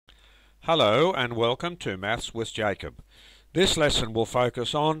Hello and welcome to Maths with Jacob. This lesson will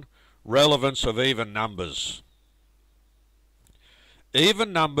focus on relevance of even numbers.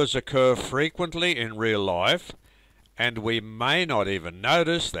 Even numbers occur frequently in real life, and we may not even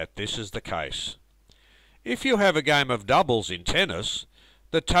notice that this is the case. If you have a game of doubles in tennis,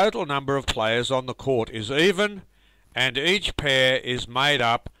 the total number of players on the court is even, and each pair is made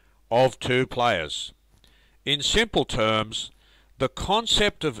up of two players. In simple terms, the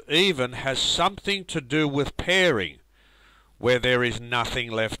concept of even has something to do with pairing, where there is nothing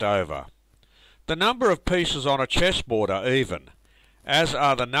left over. The number of pieces on a chessboard are even, as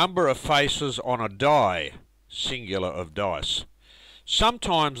are the number of faces on a die, singular of dice.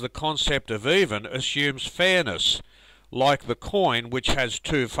 Sometimes the concept of even assumes fairness, like the coin which has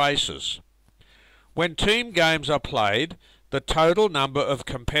two faces. When team games are played, the total number of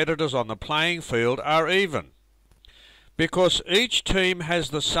competitors on the playing field are even, because each team has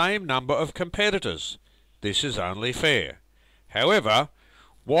the same number of competitors. This is only fair. However,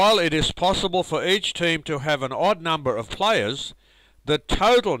 while it is possible for each team to have an odd number of players, the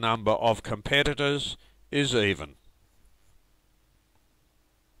total number of competitors is even.